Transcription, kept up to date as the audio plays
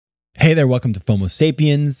Hey there, welcome to FOMO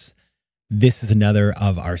Sapiens. This is another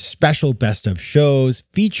of our special best of shows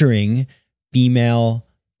featuring female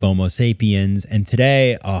FOMO Sapiens. And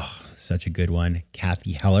today, such a good one,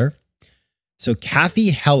 Cathy Heller. So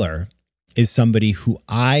Cathy Heller is somebody who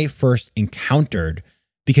I first encountered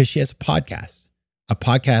because she has a podcast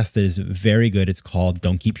that is very good. It's called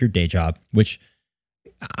Don't Keep Your Day Job, which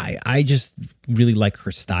I just really like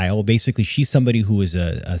her style. Basically, she's somebody who is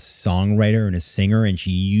a songwriter and a singer, and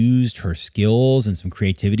she used her skills and some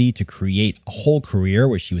creativity to create a whole career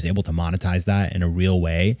where she was able to monetize that in a real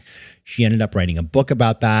way. She ended up writing a book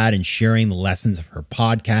about that and sharing the lessons of her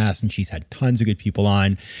podcast, and she's had tons of good people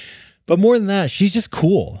on. But more than that, she's just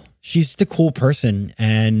cool. She's just a cool person,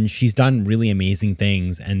 and she's done really amazing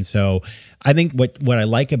things. And so I think what I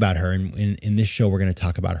like about her, and in this show, we're going to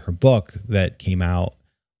talk about her book that came out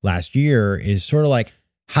last year, is sort of like,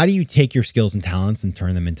 how do you take your skills and talents and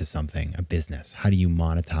turn them into something, a business? How do you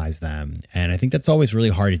monetize them? And I think that's always really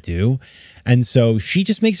hard to do. And so she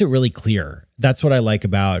just makes it really clear. That's what I like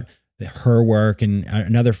about her work. And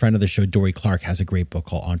another friend of the show, Dory Clark, has a great book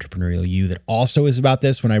called Entrepreneurial You that also is about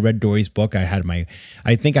this. When I read Dory's book, I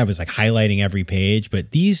think I was like highlighting every page. But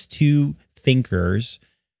these two thinkers,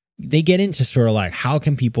 they get into sort of like, how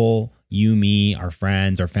can people, you, me, our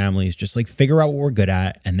friends, our families, just like figure out what we're good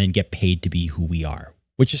at and then get paid to be who we are,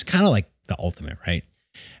 which is kind of like the ultimate, right?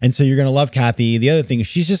 And so you're going to love Cathy. The other thing is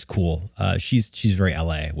she's just cool. She's very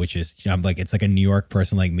LA, which is, I'm like, it's like a New York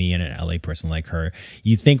person like me and an LA person like her.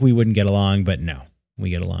 You think we wouldn't get along, but no, we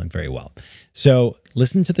get along very well. So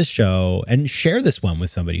listen to the show and share this one with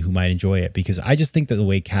somebody who might enjoy it, because I just think that the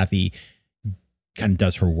way Cathy kind of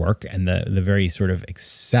does her work and the very sort of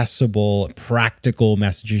accessible, practical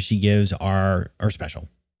messages she gives are special.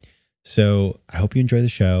 So I hope you enjoy the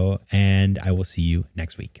show, and I will see you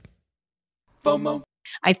next week. FOMO.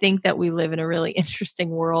 I think that we live in a really interesting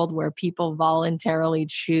world where people voluntarily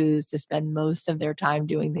choose to spend most of their time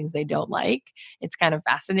doing things they don't like. It's kind of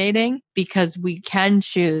fascinating because we can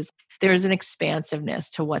choose. There's an expansiveness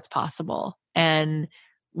to what's possible, and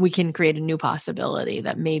we can create a new possibility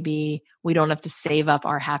that maybe we don't have to save up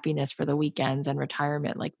our happiness for the weekends and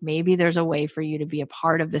retirement. Like maybe there's a way for you to be a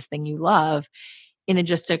part of this thing you love in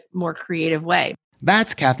just a more creative way.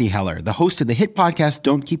 That's Cathy Heller, the host of the hit podcast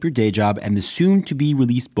Don't Keep Your Day Job and the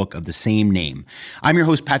soon-to-be-released book of the same name. I'm your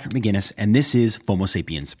host, Patrick McGinnis, and this is FOMO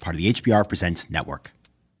Sapiens, part of the HBR Presents Network.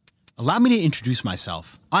 Allow me to introduce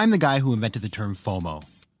myself. I'm the guy who invented the term FOMO.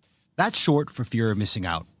 That's short for fear of missing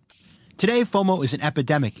out. Today, FOMO is an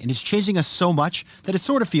epidemic and is changing us so much that it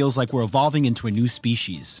sort of feels like we're evolving into a new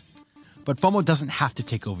species. But FOMO doesn't have to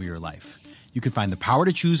take over your life. You can find the power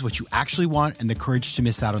to choose what you actually want and the courage to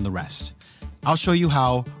miss out on the rest. I'll show you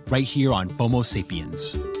how right here on FOMO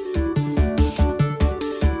Sapiens.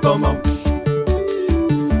 FOMO.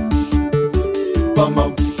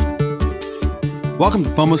 FOMO. Welcome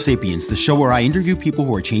to FOMO Sapiens, the show where I interview people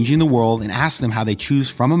who are changing the world and ask them how they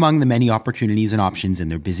choose from among the many opportunities and options in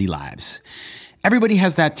their busy lives. Everybody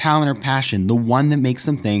has that talent or passion, the one that makes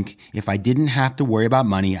them think, if I didn't have to worry about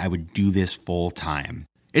money, I would do this full time.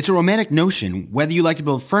 It's a romantic notion. Whether you like to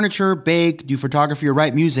build furniture, bake, do photography, or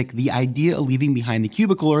write music, the idea of leaving behind the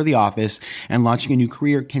cubicle or the office and launching a new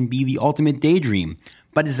career can be the ultimate daydream.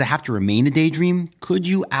 But does it have to remain a daydream? Could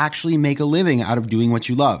you actually make a living out of doing what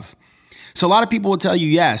you love? So a lot of people will tell you,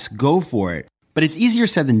 yes, go for it. But it's easier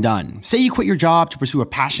said than done. Say you quit your job to pursue a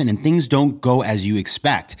passion and things don't go as you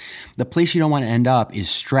expect. The place you don't want to end up is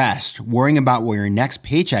stressed, worrying about where your next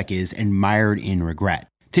paycheck is, and mired in regret.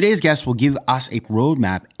 Today's guest will give us a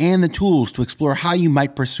roadmap and the tools to explore how you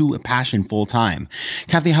might pursue a passion full time.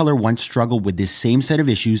 Cathy Heller once struggled with this same set of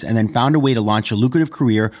issues and then found a way to launch a lucrative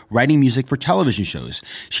career writing music for television shows.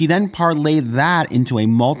 She then parlayed that into a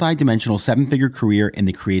multi-dimensional 7-figure career in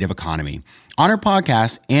the creative economy. On her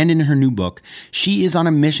podcast and in her new book, she is on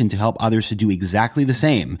a mission to help others to do exactly the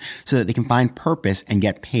same so that they can find purpose and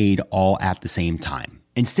get paid all at the same time.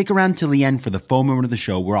 And stick around till the end for the FOMO moment of the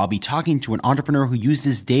show, where I'll be talking to an entrepreneur who used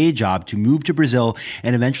his day job to move to Brazil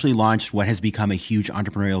and eventually launched what has become a huge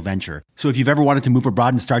entrepreneurial venture. So if you've ever wanted to move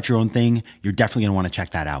abroad and start your own thing, you're definitely going to want to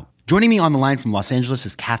check that out. Joining me on the line from Los Angeles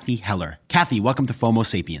is Cathy Heller. Cathy, welcome to FOMO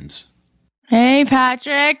Sapiens. Hey,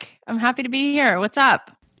 Patrick. I'm happy to be here. What's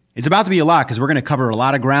up? It's about to be a lot because we're going to cover a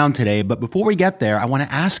lot of ground today. But before we get there, I want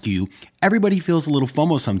to ask you, everybody feels a little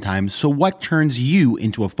FOMO sometimes. So what turns you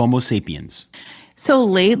into a FOMO Sapiens? So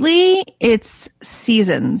lately, it's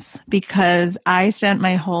seasons, because I spent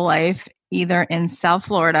my whole life either in South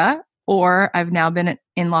Florida or I've now been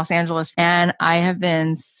in Los Angeles. And I have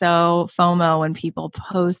been so FOMO when people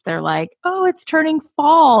post, they're like, oh, it's turning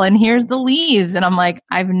fall and here's the leaves. And I'm like,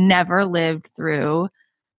 I've never lived through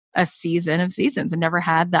a season of seasons. I never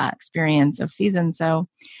had that experience of seasons. So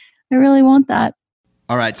I really want that.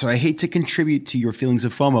 All right, so I hate to contribute to your feelings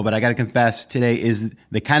of FOMO, but I got to confess, today is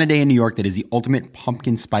the kind of day in New York that is the ultimate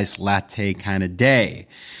pumpkin spice latte kind of day.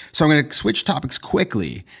 So I'm going to switch topics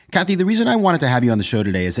quickly. Cathy, the reason I wanted to have you on the show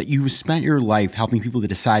today is that you've spent your life helping people to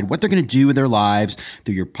decide what they're going to do with their lives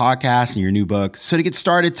through your podcast and your new book. So to get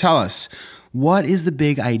started, tell us, what is the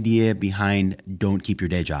big idea behind Don't Keep Your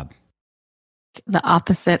Day Job? The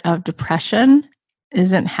opposite of depression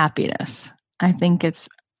isn't happiness. I think it's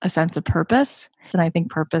a sense of purpose. And I think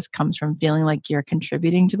purpose comes from feeling like you're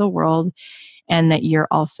contributing to the world and that you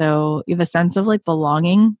have a sense of like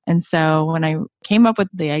belonging. And so when I came up with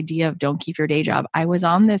the idea of Don't Keep Your Day Job, I was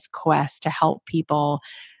on this quest to help people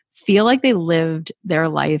feel like they lived their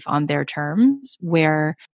life on their terms,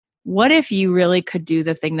 where what if you really could do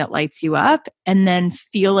the thing that lights you up and then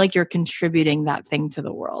feel like you're contributing that thing to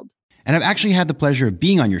the world? And I've actually had the pleasure of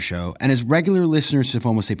being on your show. And as regular listeners to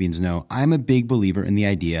FOMO Sapiens know, I'm a big believer in the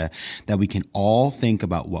idea that we can all think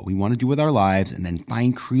about what we want to do with our lives and then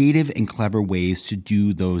find creative and clever ways to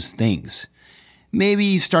do those things.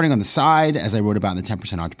 Maybe starting on the side, as I wrote about in the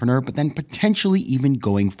 10% Entrepreneur, but then potentially even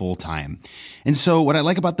going full time. And so what I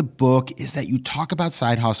like about the book is that you talk about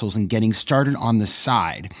side hustles and getting started on the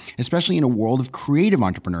side, especially in a world of creative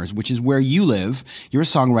entrepreneurs, which is where you live. You're a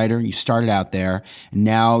songwriter, you started out there, and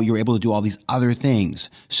now you're able to do all these other things.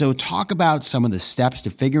 So talk about some of the steps to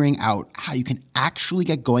figuring out how you can actually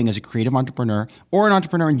get going as a creative entrepreneur or an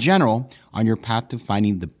entrepreneur in general on your path to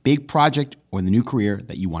finding the big project or the new career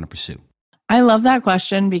that you want to pursue. I love that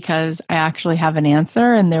question because I actually have an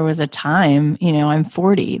answer. And there was a time, I'm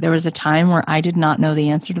 40. There was a time where I did not know the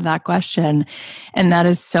answer to that question. And that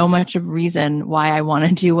is so much a reason why I want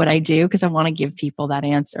to do what I do, because I want to give people that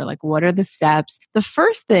answer. Like, what are the steps? The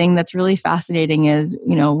first thing that's really fascinating is,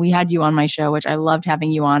 we had you on my show, which I loved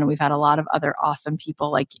having you on. And we've had a lot of other awesome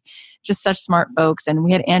people, like just such smart folks. And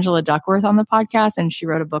we had Angela Duckworth on the podcast, and she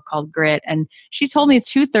wrote a book called Grit. And she told me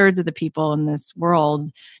 2/3 of the people in this world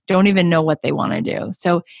don't even know what they want to do.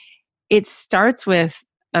 So it starts with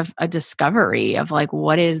a discovery of like,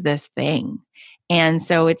 what is this thing? And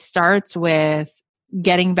so it starts with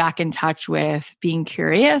getting back in touch with being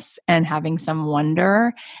curious and having some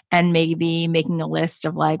wonder, and maybe making a list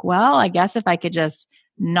of like, well, I guess if I could just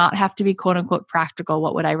not have to be quote unquote practical,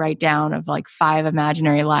 what would I write down of like 5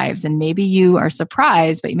 imaginary lives? And maybe you are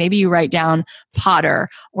surprised, but maybe you write down potter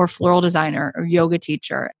or floral designer or yoga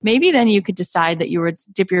teacher. Maybe then you could decide that you would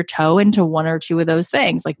dip your toe into 1 or 2 of those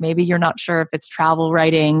things. Like maybe you're not sure if it's travel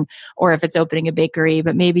writing or if it's opening a bakery,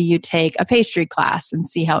 but maybe you take a pastry class and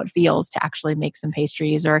see how it feels to actually make some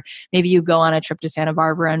pastries. Or maybe you go on a trip to Santa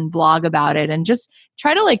Barbara and blog about it and just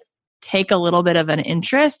try to like take a little bit of an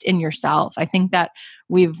interest in yourself. I think that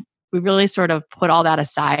we really sort of put all that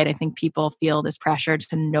aside. I think people feel this pressure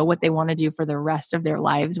to know what they want to do for the rest of their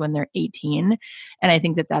lives when they're 18. And I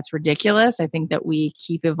think that that's ridiculous. I think that we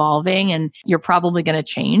keep evolving, and you're probably going to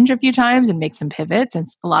change a few times and make some pivots. And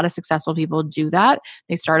a lot of successful people do that.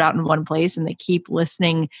 They start out in one place and they keep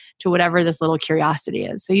listening to whatever this little curiosity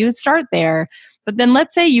is. So you would start there, but then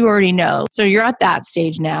let's say you already know. So you're at that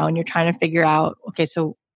stage now and you're trying to figure out, okay,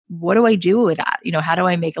 so what do I do with that? How do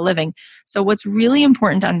I make a living? So what's really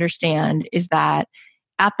important to understand is that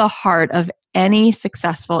at the heart of any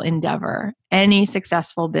successful endeavor, any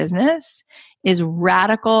successful business is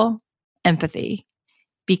radical empathy,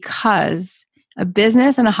 because a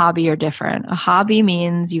business and a hobby are different. A hobby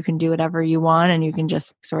means you can do whatever you want and you can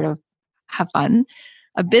just sort of have fun.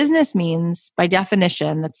 A business means, by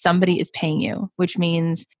definition, that somebody is paying you, which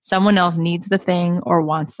means someone else needs the thing or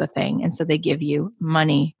wants the thing. And so they give you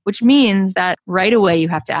money, which means that right away you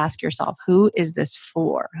have to ask yourself, who is this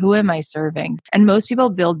for? Who am I serving? And most people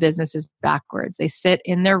build businesses backwards. They sit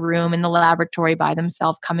in their room in the laboratory by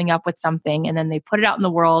themselves, coming up with something, and then they put it out in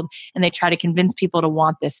the world and they try to convince people to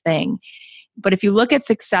want this thing. But if you look at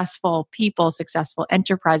successful people, successful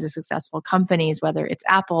enterprises, successful companies, whether it's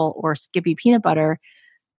Apple or Skippy Peanut Butter,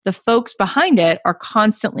 the folks behind it are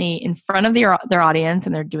constantly in front of their audience,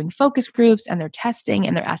 and they're doing focus groups and they're testing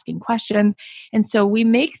and they're asking questions. And so we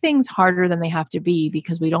make things harder than they have to be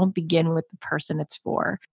because we don't begin with the person it's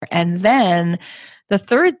for. And then the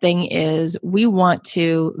third thing is we want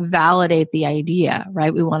to validate the idea,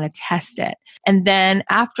 right? We want to test it. And then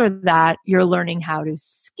after that, you're learning how to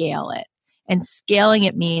scale it. And scaling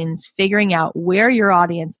it means figuring out where your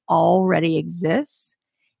audience already exists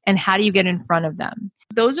and how do you get in front of them.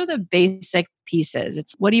 Those are the basic pieces.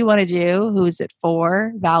 It's what do you want to do? Who is it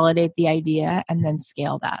for? Validate the idea and then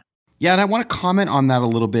scale that. Yeah, and I want to comment on that a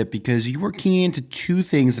little bit because you were keying into two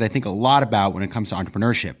things that I think a lot about when it comes to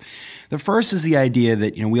entrepreneurship. The first is the idea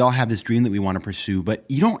that, we all have this dream that we want to pursue, but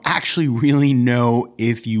you don't actually really know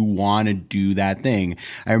if you want to do that thing.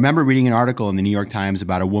 I remember reading an article in the New York Times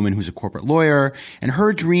about a woman who's a corporate lawyer, and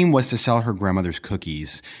her dream was to sell her grandmother's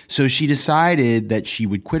cookies. So she decided that she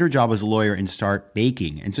would quit her job as a lawyer and start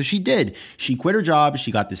baking. And so she did. She quit her job.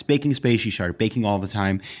 She got this baking space. She started baking all the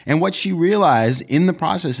time. And what she realized in the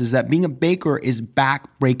process is that being a baker is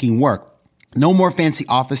back-breaking work. No more fancy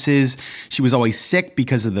offices. She was always sick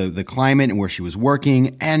because of the climate and where she was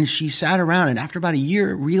working. And she sat around and after about a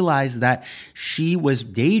year realized that she was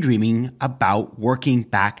daydreaming about working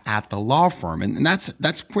back at the law firm. And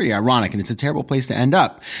that's pretty ironic, and it's a terrible place to end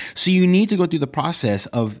up. So you need to go through the process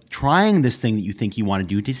of trying this thing that you think you want to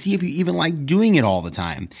do to see if you even like doing it all the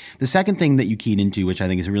time. The second thing that you keyed into, which I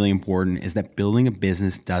think is really important, is that building a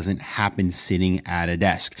business doesn't happen sitting at a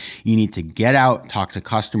desk. You need to get out, talk to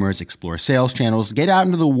customers, explore sales channels, get out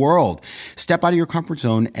into the world, step out of your comfort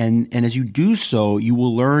zone. And as you do so, you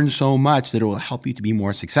will learn so much that it will help you to be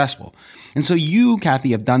more successful. And so you,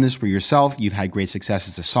 Cathy, have done this for yourself. You've had great success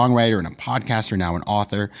as a songwriter and a podcaster, now an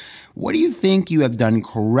author. What do you think you have done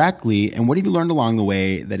correctly? And what have you learned along the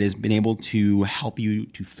way that has been able to help you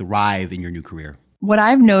to thrive in your new career? What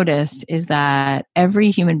I've noticed is that every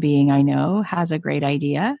human being I know has a great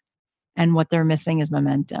idea, and what they're missing is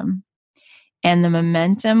momentum. And the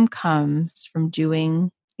momentum comes from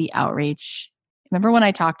doing the outreach. Remember when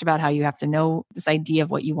I talked about how you have to know this idea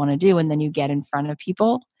of what you want to do and then you get in front of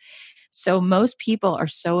people? So most people are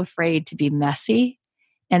so afraid to be messy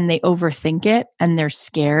and they overthink it and they're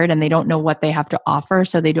scared and they don't know what they have to offer.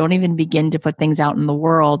 So they don't even begin to put things out in the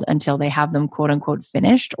world until they have them quote unquote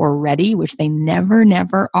finished or ready, which they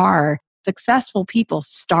never are. Successful people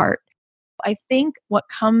start. I think what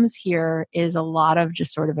comes here is a lot of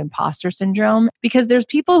just sort of imposter syndrome, because there's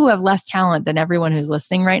people who have less talent than everyone who's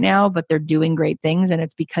listening right now, but they're doing great things. And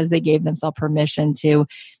it's because they gave themselves permission to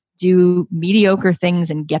do mediocre things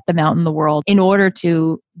and get them out in the world in order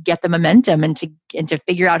to get the momentum and to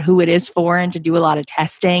figure out who it is for, and to do a lot of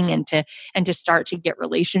testing and to start to get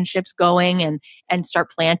relationships going and start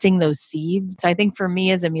planting those seeds. So I think for me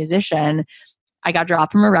as a musician, I got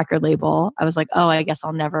dropped from a record label. I was like, oh, I guess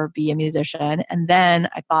I'll never be a musician. And then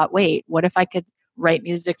I thought, wait, what if I could write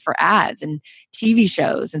music for ads and TV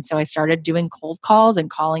shows? And so I started doing cold calls and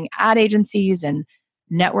calling ad agencies and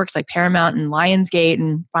networks like Paramount and Lionsgate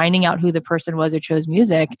and finding out who the person was who chose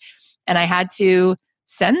music. And I had to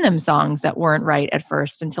send them songs that weren't right at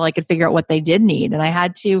first until I could figure out what they did need. And I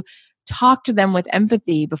had to talk to them with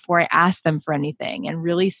empathy before I asked them for anything, and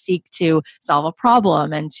really seek to solve a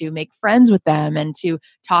problem and to make friends with them and to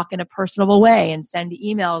talk in a personable way and send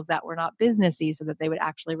emails that were not businessy so that they would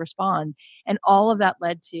actually respond. And all of that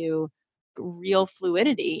led to real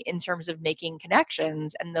fluidity in terms of making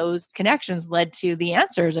connections. And those connections led to the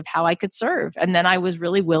answers of how I could serve. And then I was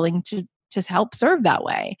really willing to just help serve that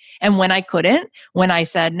way. And when I couldn't, when I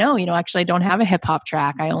said, no, actually I don't have a hip hop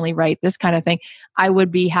track, I only write this kind of thing, I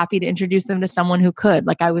would be happy to introduce them to someone who could.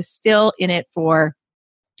 Like, I was still in it for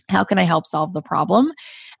how can I help solve the problem?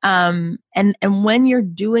 And when you're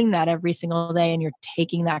doing that every single day and you're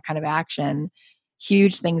taking that kind of action,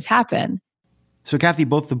 huge things happen. So Cathy,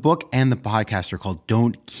 both the book and the podcast are called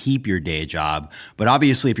Don't Keep Your Day Job. But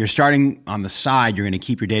obviously, if you're starting on the side, you're going to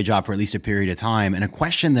keep your day job for at least a period of time. And a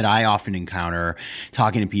question that I often encounter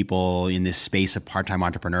talking to people in this space of part-time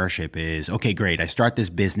entrepreneurship is, okay, great. I start this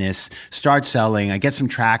business, start selling, I get some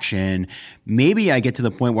traction. Maybe I get to the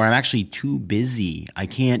point where I'm actually too busy. I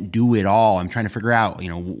can't do it all. I'm trying to figure out,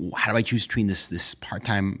 how do I choose between this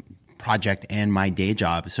part-time project and my day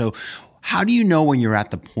job? So how do you know when you're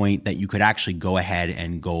at the point that you could actually go ahead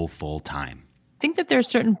and go full time? I think that there's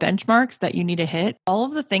certain benchmarks that you need to hit. All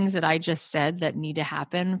of the things that I just said that need to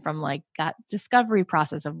happen, from like that discovery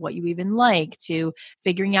process of what you even like, to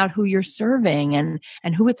figuring out who you're serving and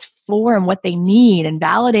who it's for and what they need, and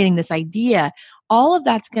validating this idea. All of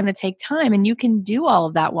that's going to take time, and you can do all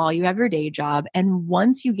of that while you have your day job. And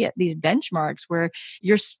once you get these benchmarks where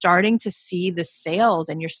you're starting to see the sales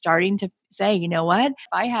and you're starting to say, you know what, if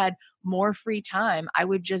I had more free time, I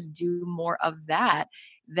would just do more of that.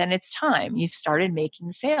 Then it's time. You've started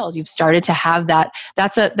making sales. You've started to have that.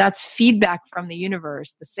 That's feedback from the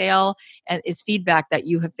universe. The sale is feedback that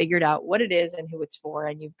you have figured out what it is and who it's for,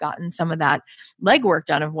 and you've gotten some of that legwork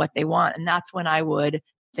done of what they want. And that's when I would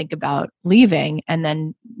think about leaving and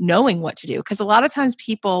then knowing what to do. Because a lot of times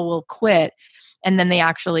people will quit and then they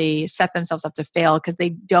actually set themselves up to fail because they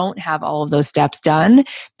don't have all of those steps done.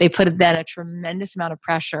 They put then a tremendous amount of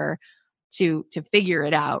pressure to figure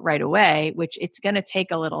it out right away, which it's going to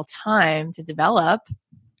take a little time to develop.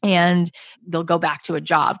 And they'll go back to a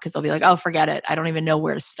job because they'll be like, oh, forget it. I don't even know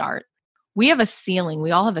where to start. We have a ceiling.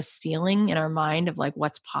 We all have a ceiling in our mind of like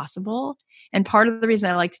what's possible. And part of the reason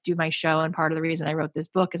I like to do my show and part of the reason I wrote this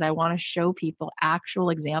book is I want to show people actual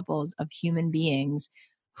examples of human beings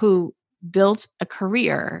who built a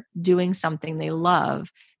career doing something they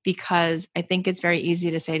love. Because I think it's very easy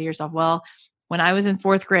to say to yourself, well, when I was in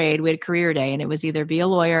fourth grade, we had career day and it was either be a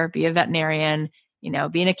lawyer, be a veterinarian,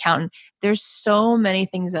 be an accountant. There's so many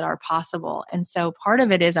things that are possible. And so part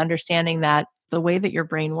of it is understanding that the way that your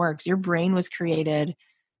brain works, your brain was created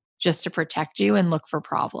just to protect you and look for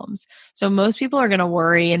problems. So most people are going to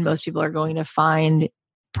worry and most people are going to find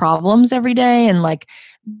problems every day. And like,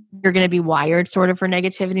 you're going to be wired sort of for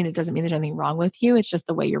negativity. And it doesn't mean there's anything wrong with you. It's just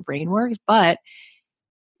the way your brain works. But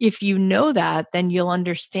if you know that, then you'll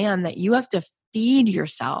understand that you have to feed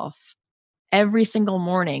yourself every single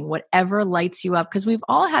morning, whatever lights you up. Because we've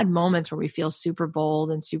all had moments where we feel super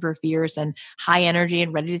bold and super fierce and high energy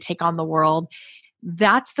and ready to take on the world.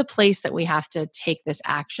 That's the place that we have to take this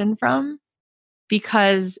action from,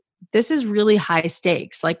 because this is really high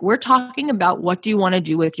stakes. Like, we're talking about what do you want to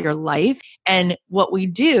do with your life? And what we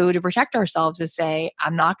do to protect ourselves is say,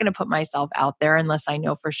 I'm not going to put myself out there unless I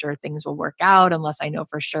know for sure things will work out, unless I know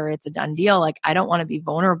for sure it's a done deal. Like, I don't want to be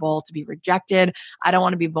vulnerable to be rejected. I don't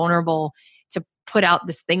want to be vulnerable to put out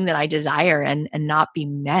this thing that I desire and not be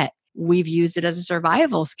met. We've used it as a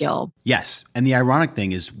survival skill. Yes. And the ironic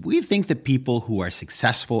thing is we think that people who are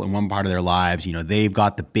successful in one part of their lives, they've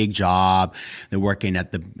got the big job, they're working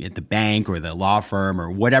at the bank or the law firm or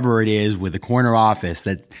whatever it is with the corner office,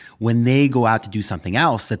 that when they go out to do something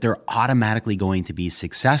else, that they're automatically going to be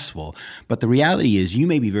successful. But the reality is you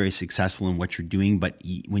may be very successful in what you're doing, but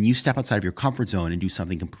when you step outside of your comfort zone and do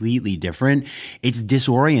something completely different, it's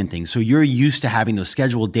disorienting. So you're used to having those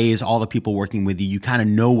scheduled days, all the people working with you, you kind of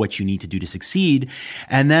know what you need to do to succeed.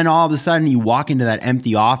 And then all of a sudden you walk into that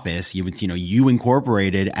empty office, you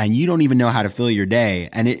incorporated, and you don't even know how to fill your day.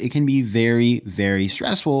 And it can be very, very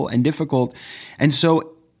stressful and difficult. And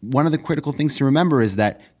so one of the critical things to remember is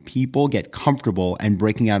that people get comfortable, and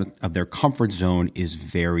breaking out of their comfort zone is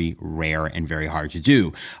very rare and very hard to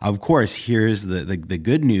do. Of course, here's the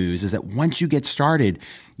good news is that once you get started,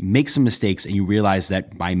 you make some mistakes and you realize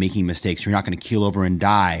that by making mistakes, you're not going to keel over and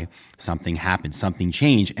die. Something happens, something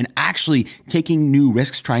changed. And actually taking new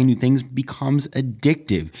risks, trying new things becomes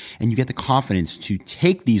addictive. And you get the confidence to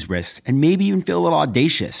take these risks and maybe even feel a little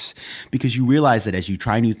audacious, because you realize that as you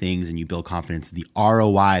try new things and you build confidence, the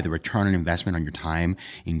ROI, the return on investment on your time,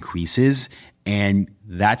 increases. And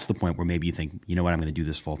that's the point where maybe you think, you know what, I'm going to do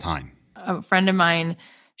this full time. A friend of mine,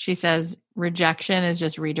 she says, rejection is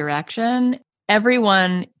just redirection.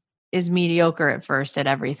 Everyone is mediocre at first at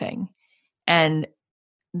everything. And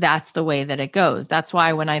that's the way that it goes. That's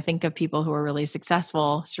why when I think of people who are really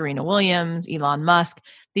successful, Serena Williams, Elon Musk,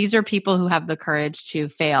 these are people who have the courage to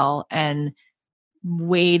fail and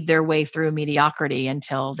wade their way through mediocrity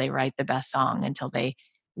until they write the best song, until they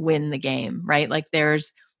win the game, right? Like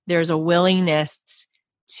there's a willingness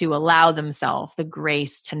to allow themselves the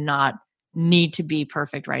grace to not need to be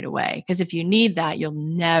perfect right away. Because if you need that, you'll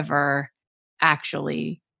never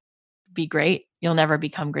actually be great. You'll never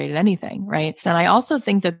become great at anything, right? And I also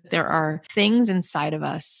think that there are things inside of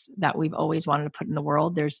us that we've always wanted to put in the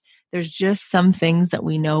world. There's just some things that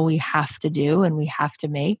we know we have to do and we have to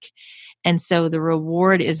make. And so the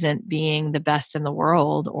reward isn't being the best in the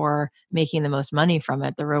world or making the most money from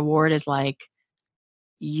it. The reward is like,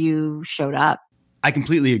 you showed up. I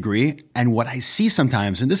completely agree. And what I see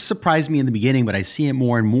sometimes, and this surprised me in the beginning, but I see it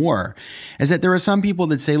more and more, is that there are some people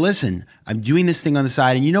that say, listen, I'm doing this thing on the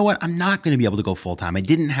side, and you know what? I'm not going to be able to go full time. I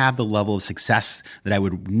didn't have the level of success that I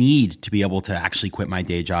would need to be able to actually quit my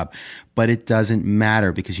day job. But it doesn't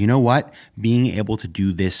matter, because you know what? Being able to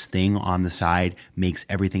do this thing on the side makes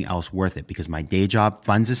everything else worth it, because my day job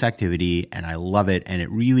funds this activity and I love it, and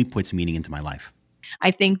it really puts meaning into my life.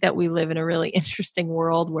 I think that we live in a really interesting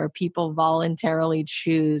world where people voluntarily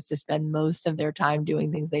choose to spend most of their time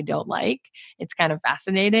doing things they don't like. It's kind of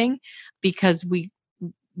fascinating because we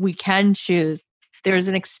can choose. There's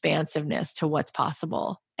an expansiveness to what's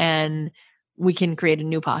possible, and we can create a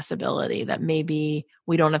new possibility that maybe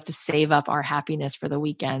we don't have to save up our happiness for the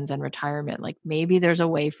weekends and retirement. Like maybe there's a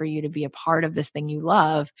way for you to be a part of this thing you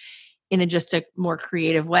love in just a more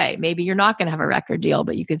creative way. Maybe you're not going to have a record deal,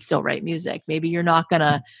 but you could still write music. Maybe you're not going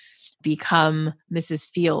to become Mrs.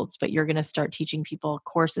 Fields, but you're going to start teaching people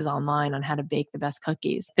courses online on how to bake the best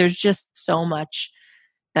cookies. There's just so much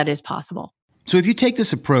that is possible. So if you take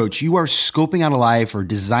this approach, you are scoping out a life or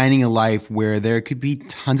designing a life where there could be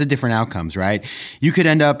tons of different outcomes, right? You could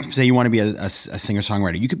end up, say you want to be a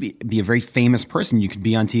singer-songwriter. You could be a very famous person. You could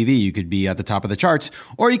be on TV. You could be at the top of the charts.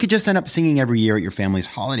 Or you could just end up singing every year at your family's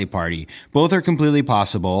holiday party. Both are completely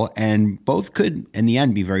possible, and both could, in the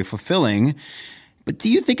end, be very fulfilling. But do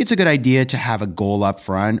you think it's a good idea to have a goal up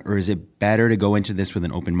front, or is it better to go into this with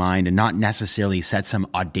an open mind and not necessarily set some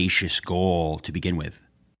audacious goal to begin with?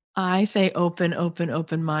 I say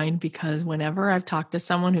open mind, because whenever I've talked to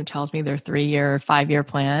someone who tells me their 3-year or 5-year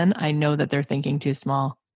plan, I know that they're thinking too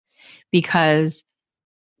small, because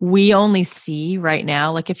we only see right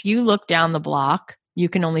now, like if you look down the block, you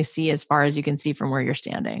can only see as far as you can see from where you're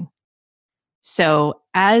standing. So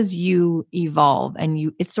as you evolve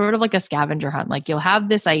and it's sort of like a scavenger hunt, like you'll have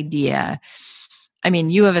this idea. I mean,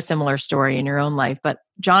 you have a similar story in your own life, but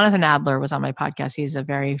Jonathan Adler was on my podcast. He's a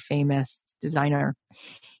very famous designer.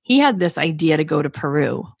 He had this idea to go to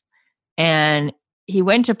Peru, and he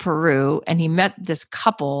went to Peru and he met this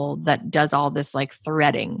couple that does all this like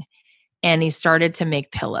threading, and he started to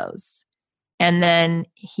make pillows. And then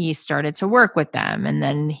he started to work with them. And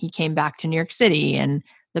then he came back to New York City, and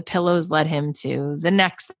the pillows led him to the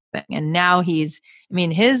next thing. And now his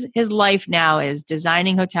life now is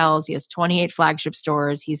designing hotels. He has 28 flagship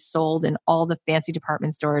stores. He's sold in all the fancy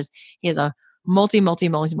department stores. He has a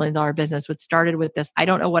multi-million dollar business, which started with this, I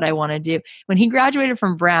don't know what I want to do. When he graduated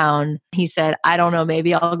from Brown, he said, I don't know,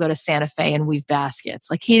 maybe I'll go to Santa Fe and weave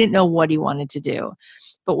baskets. Like he didn't know what he wanted to do.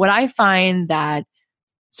 But what I find that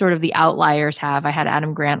sort of the outliers have, I had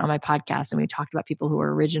Adam Grant on my podcast and we talked about people who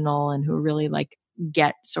are original and who really like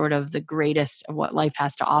get sort of the greatest of what life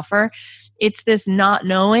has to offer. It's this not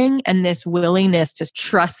knowing and this willingness to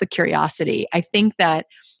trust the curiosity. I think that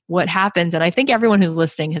what happens, and I think everyone who's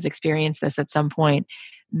listening has experienced this at some point,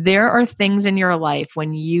 there are things in your life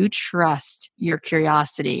when you trust your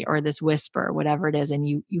curiosity or this whisper, whatever it is, and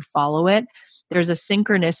you follow it, there's a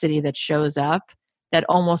synchronicity that shows up that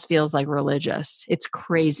almost feels like religious. It's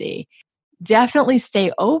crazy. Definitely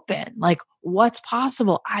stay open. Like, what's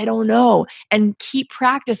possible? I don't know. And keep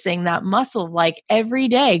practicing that muscle. Like every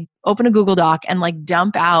day, open a Google Doc and like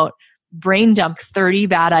brain dump 30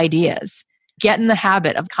 bad ideas. Get in the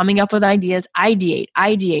habit of coming up with ideas.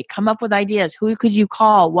 Ideate, come up with ideas. Who could you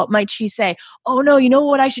call? What might she say? Oh no, you know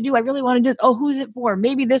what I should do? I really want to do this. Oh, who's it for?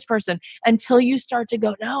 Maybe this person. Until you start to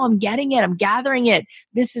go, no, I'm getting it. I'm gathering it.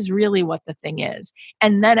 This is really what the thing is.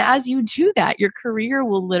 And then as you do that, your career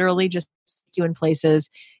will literally just take you in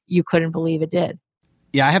places you couldn't believe it did.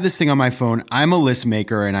 Yeah, I have this thing on my phone. I'm a list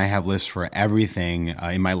maker and I have lists for everything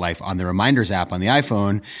in my life on the Reminders app on the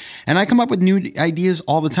iPhone. And I come up with new ideas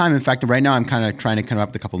all the time. In fact, right now I'm kind of trying to come up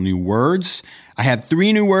with a couple new words. I have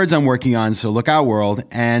 3 new words I'm working on, so look out, world.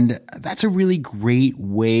 And that's a really great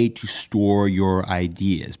way to store your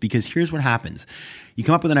ideas, because here's what happens. You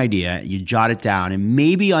come up with an idea, you jot it down, and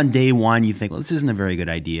maybe on day 1 you think, well, this isn't a very good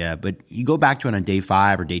idea, but you go back to it on day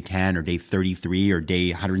 5 or day 10 or day 33 or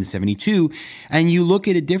day 172, and you look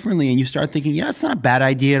at it differently and you start thinking, yeah, it's not a bad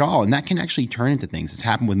idea at all. And that can actually turn into things. It's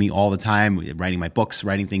happened with me all the time, writing my books,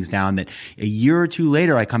 writing things down that a year or 2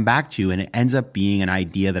 later I come back to, and it ends up being an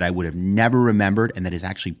idea that I would have never remembered and that is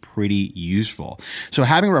actually pretty useful. So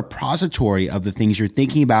having a repository of the things you're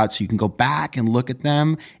thinking about so you can go back and look at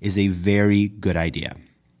them is a very good idea.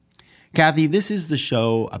 Cathy, this is the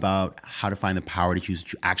show about how to find the power to choose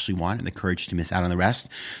what you actually want and the courage to miss out on the rest.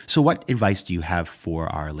 So what advice do you have for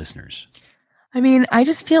our listeners? I mean, I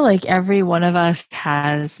just feel like every one of us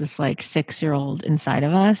has this like 6-year-old inside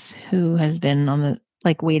of us who has been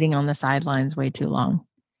waiting on the sidelines way too long.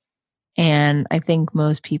 And I think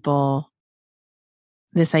most people,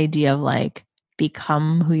 this idea of like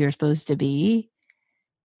become who you're supposed to be,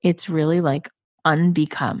 it's really like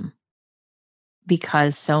unbecome,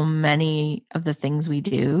 because so many of the things we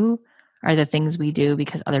do are the things we do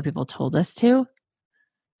because other people told us to.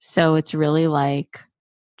 So it's really like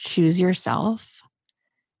choose yourself,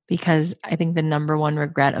 because I think the number one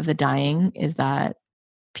regret of the dying is that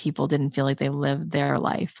people didn't feel like they lived their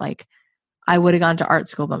life. Like, I would have gone to art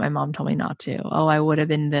school, but my mom told me not to. Oh, I would have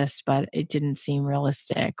been this, but it didn't seem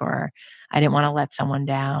realistic, or I didn't want to let someone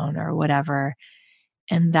down, or whatever.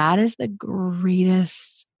 And that is the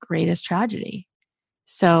greatest tragedy.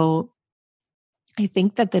 So I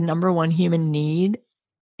think that the number one human need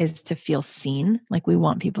is to feel seen. Like, we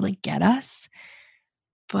want people to get us,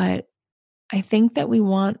 but I think that we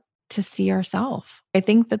want to see ourselves. I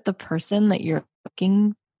think that the person that you're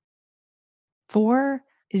looking for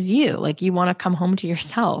is you. Like, you want to come home to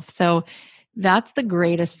yourself. So that's the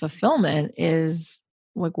greatest fulfillment, is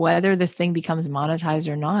like whether this thing becomes monetized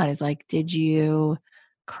or not, is like, did you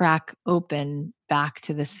crack open back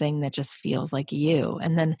to this thing that just feels like you.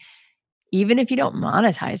 And then even if you don't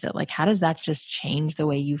monetize it, like how does that just change the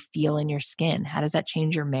way you feel in your skin? How does that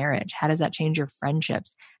change your marriage? How does that change your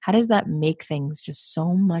friendships? How does that make things just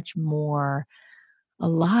so much more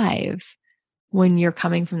alive when you're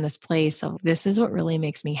coming from this place of this is what really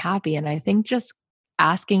makes me happy? And I think just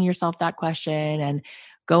asking yourself that question and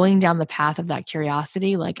going down the path of that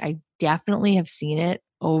curiosity, like I definitely have seen it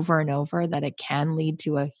over and over that it can lead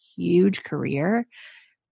to a huge career.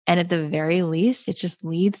 And at the very least, it just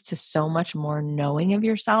leads to so much more knowing of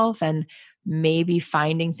yourself and maybe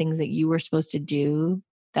finding things that you were supposed to do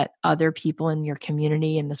that other people in your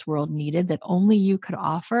community in this world needed that only you could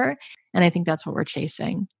offer. And I think that's what we're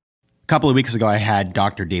chasing. A couple of weeks ago, I had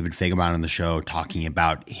Dr. David Feigelbaum on the show talking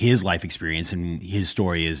about his life experience, and his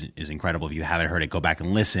story is incredible. If you haven't heard it, go back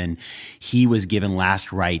and listen. He was given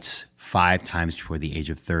last rites 5 times before the age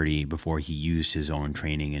of 30 before he used his own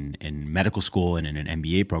training in medical school and in an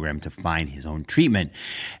MBA program to find his own treatment.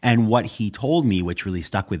 And what he told me, which really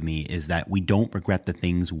stuck with me, is that we don't regret the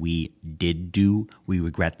things we did do. We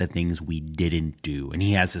regret the things we didn't do. And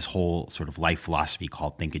he has this whole sort of life philosophy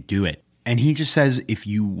called Think It, Do It. And he just says, if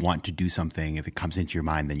you want to do something, if it comes into your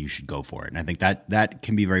mind, then you should go for it. And I think that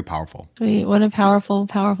can be very powerful. Sweet. What a powerful,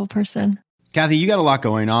 powerful person. Cathy, you got a lot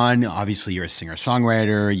going on. Obviously, you're a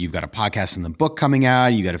singer-songwriter. You've got a podcast and the book coming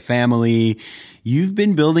out. You got a family. You've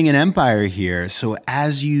been building an empire here. So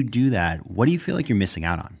as you do that, what do you feel like you're missing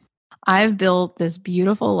out on? I've built this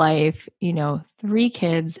beautiful life, 3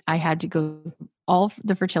 kids. I had to go through all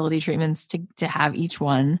the fertility treatments to have each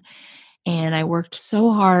one. And I worked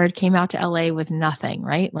so hard, came out to LA with nothing,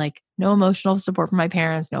 right? Like no emotional support from my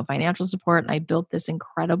parents, no financial support. And I built this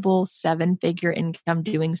incredible 7-figure income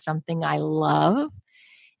doing something I love.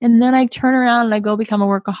 And then I turn around and I go become a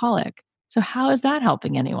workaholic. So how is that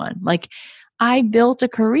helping anyone? Like I built a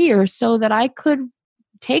career so that I could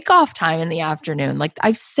take off time in the afternoon. Like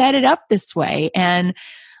I've set it up this way, and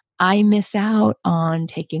I miss out on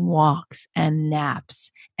taking walks and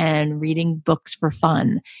naps and reading books for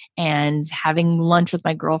fun and having lunch with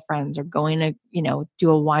my girlfriends or going to, do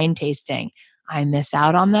a wine tasting. I miss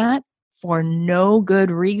out on that for no good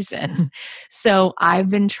reason. So I've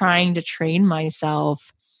been trying to train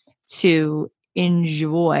myself to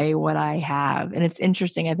enjoy what I have. And it's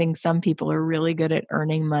interesting. I think some people are really good at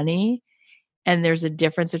earning money. And there's a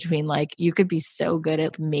difference between like, you could be so good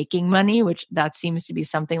at making money, which that seems to be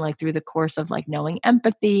something like through the course of like knowing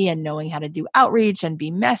empathy and knowing how to do outreach and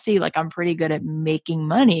be messy. Like I'm pretty good at making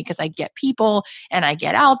money because I get people and I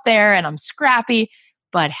get out there and I'm scrappy,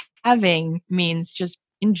 but having means just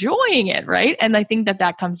enjoying it. Right. And I think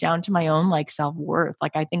that comes down to my own like self-worth.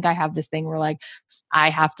 Like I think I have this thing where like,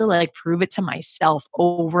 I have to like prove it to myself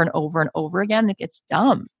over and over and over again. It's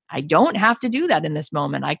dumb. I don't have to do that in this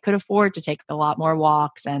moment. I could afford to take a lot more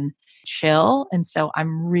walks and chill. And so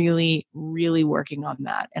I'm really, really working on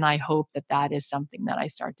that. And I hope that is something that I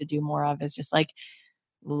start to do more of, is just like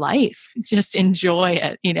life, just enjoy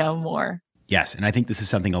it, more. Yes. And I think this is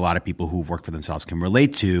something a lot of people who've worked for themselves can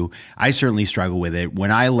relate to. I certainly struggle with it.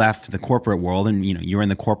 When I left the corporate world, and you're in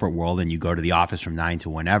the corporate world and you go to the office from 9 to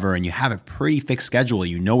whenever, and you have a pretty fixed schedule,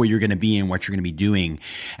 you know where you're going to be and what you're going to be doing.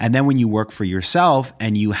 And then when you work for yourself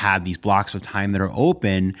and you have these blocks of time that are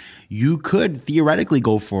open, you could theoretically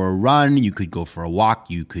go for a run, you could go for a walk,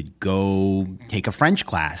 you could go take a French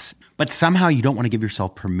class. But somehow you don't want to give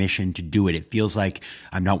yourself permission to do it. It feels like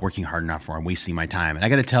I'm not working hard enough or I'm wasting my time. And I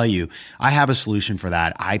got to tell you, I have a solution for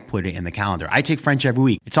that. I put it in the calendar. I take French every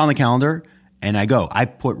week. It's on the calendar and I go. I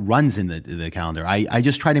put runs in the calendar. I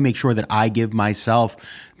just try to make sure that I give myself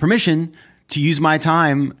permission to use my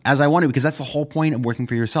time as I want to, because that's the whole point of working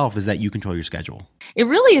for yourself, is that you control your schedule. It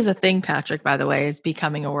really is a thing, Patrick, by the way, is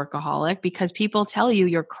becoming a workaholic, because people tell you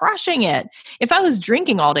you're crushing it. If I was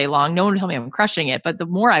drinking all day long, no one would tell me I'm crushing it. But the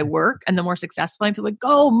more I work and the more successful I am, people are like,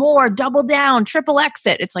 go more, double down, triple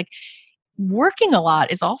exit. It's like working a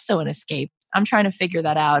lot is also an escape. I'm trying to figure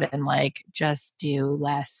that out and like just do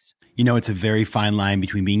less. It's a very fine line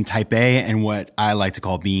between being type A and what I like to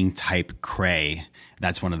call being type cray.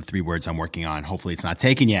 That's one of the 3 words I'm working on. Hopefully it's not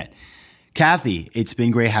taken yet. Cathy, it's been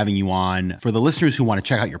great having you on. For the listeners who want to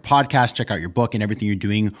check out your podcast, check out your book and everything you're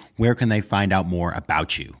doing, where can they find out more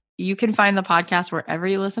about you? You can find the podcast wherever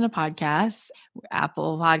you listen to podcasts.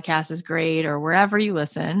 Apple Podcasts is great, or wherever you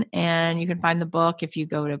listen. And you can find the book if you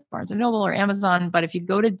go to Barnes & Noble or Amazon. But if you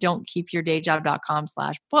go to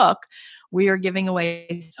don'tkeepyourdayjob.com/book, We are giving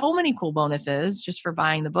away so many cool bonuses just for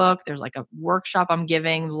buying the book. There's like a workshop I'm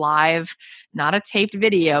giving live, not a taped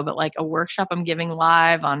video, but like a workshop I'm giving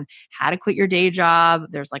live on how to quit your day job.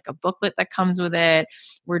 There's like a booklet that comes with it.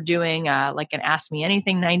 We're doing like an Ask Me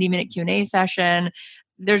Anything 90-minute Q&A session.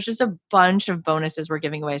 There's just a bunch of bonuses we're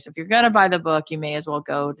giving away. So if you're going to buy the book, you may as well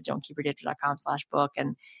go to don'tkeepyourdayjob.com/book,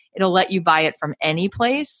 and it'll let you buy it from any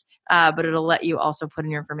place, but it'll let you also put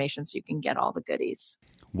in your information so you can get all the goodies.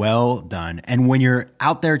 Well done. And when you're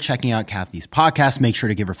out there checking out Cathy's podcast, make sure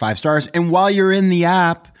to give her 5 stars. And while you're in the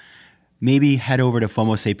app, maybe head over to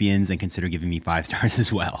FOMO Sapiens and consider giving me 5 stars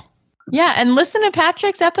as well. Yeah. And listen to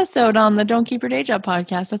Patrick's episode on the Don't Keep Your Day Job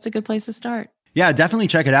podcast. That's a good place to start. Yeah, definitely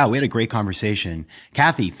check it out. We had a great conversation.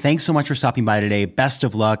 Cathy, thanks so much for stopping by today. Best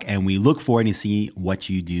of luck. And we look forward to see what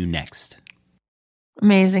you do next.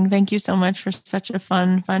 Amazing. Thank you so much for such a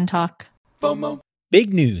fun talk. FOMO.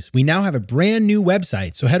 Big news. We now have a brand new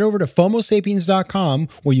website. So head over to FOMOSapiens.com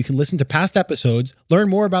where you can listen to past episodes, learn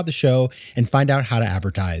more about the show, and find out how to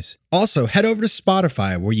advertise. Also, head over to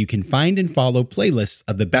Spotify where you can find and follow playlists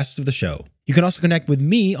of the best of the show. You can also connect with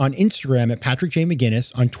me on Instagram at Patrick J.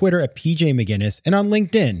 McGinnis, on Twitter at PJ McGinnis, and on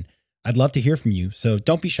LinkedIn. I'd love to hear from you, so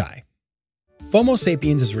don't be shy. FOMO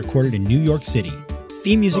Sapiens is recorded in New York City.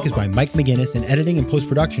 Theme music is by Mike McGinnis, and editing and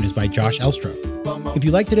post-production is by Josh Elstrom. If you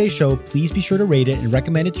like today's show, please be sure to rate it and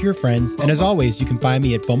recommend it to your friends. And as always, you can find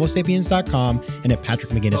me at FOMOSapiens.com and at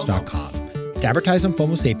PatrickMcGinnis.com. To advertise on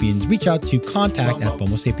FOMO Sapiens, reach out to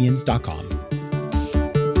contact@FOMOSapiens.com.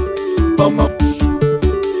 FOMO.